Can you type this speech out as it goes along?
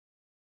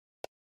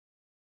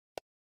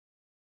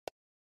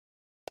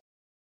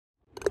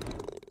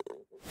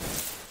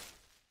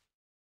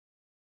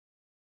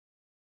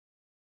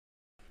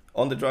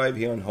On the drive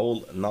here on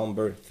hole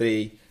number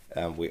 3,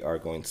 we are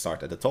going to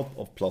start at the top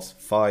of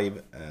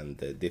 +5 and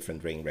the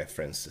different ring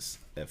references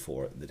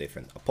for the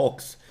different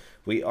epochs.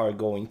 We are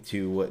going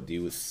to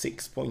do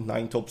 6.9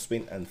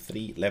 topspin and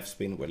 3 left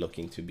spin. We're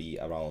looking to be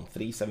around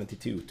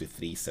 372 to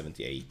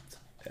 378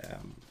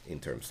 in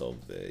terms of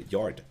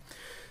yard.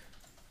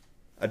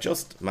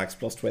 Adjust max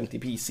plus 20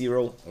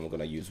 P0, and we're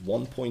going to use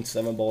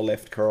 1.7 ball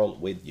left curl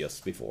with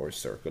just before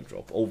circle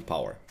drop over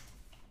power.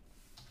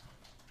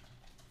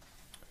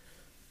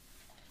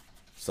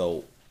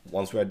 So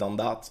once we're done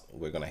that,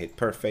 we're going to hit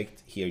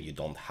perfect. Here you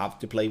don't have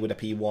to play with a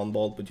P1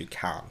 ball, but you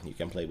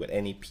can play with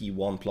any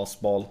P1 plus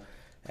ball,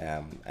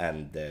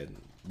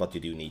 but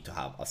you do need to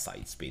have a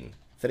side spin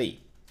 3.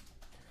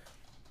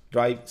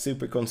 Drive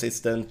super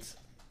consistent,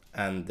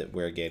 and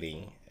we're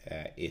getting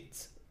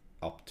it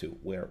up to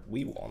where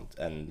we want.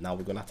 And now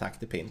we're going to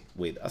attack the pin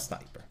with a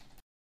sniper.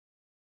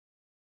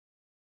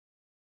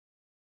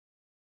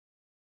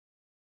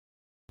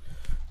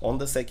 On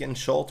the second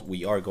shot,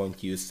 we are going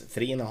to use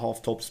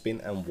 3.5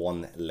 topspin and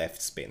 1 left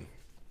spin.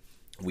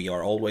 We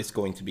are always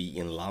going to be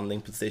in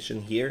landing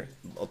position here,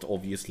 but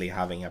obviously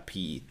having a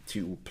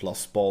P2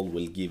 plus ball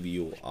will give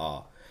you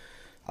a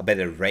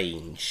better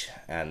range,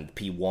 and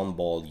P1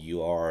 ball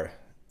you are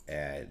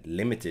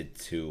limited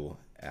to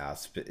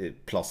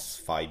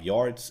 +5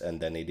 yards,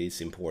 and then it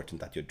is important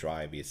that your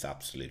drive is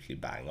absolutely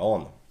bang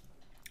on.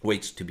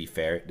 Which, to be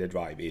fair, the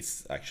drive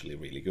is actually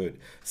really good.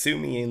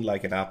 Zooming in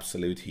like an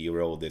absolute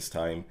hero this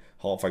time,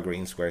 half a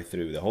green square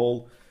through the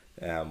hole.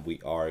 We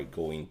are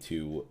going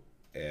to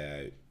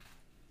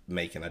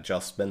make an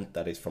adjustment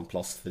that is from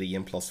 +3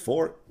 and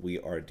 +4. We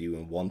are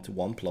doing 1 to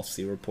 1 plus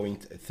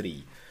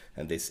 0.3.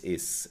 And this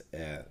is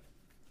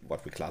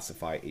what we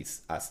classify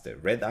as the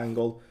red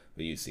angle.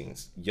 We're using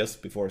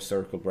just before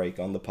circle break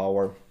on the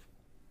power,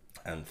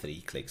 and 3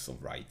 clicks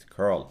of right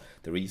curl.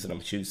 The reason I'm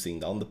choosing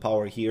the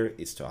underpower here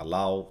is to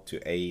allow to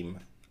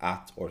aim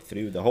at or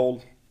through the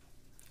hole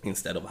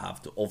instead of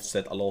have to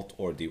offset a lot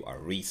or do a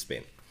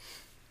respin.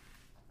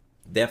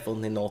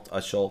 Definitely not a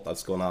shot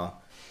that's gonna,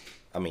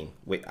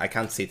 I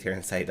can't sit here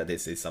and say that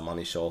this is a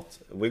money shot.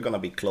 We're gonna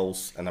be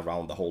close and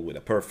around the hole with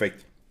a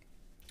perfect,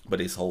 but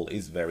this hole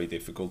is very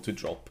difficult to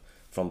drop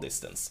from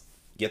distance.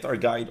 Get our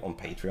guide on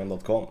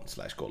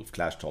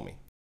patreon.com/golfclashtommy.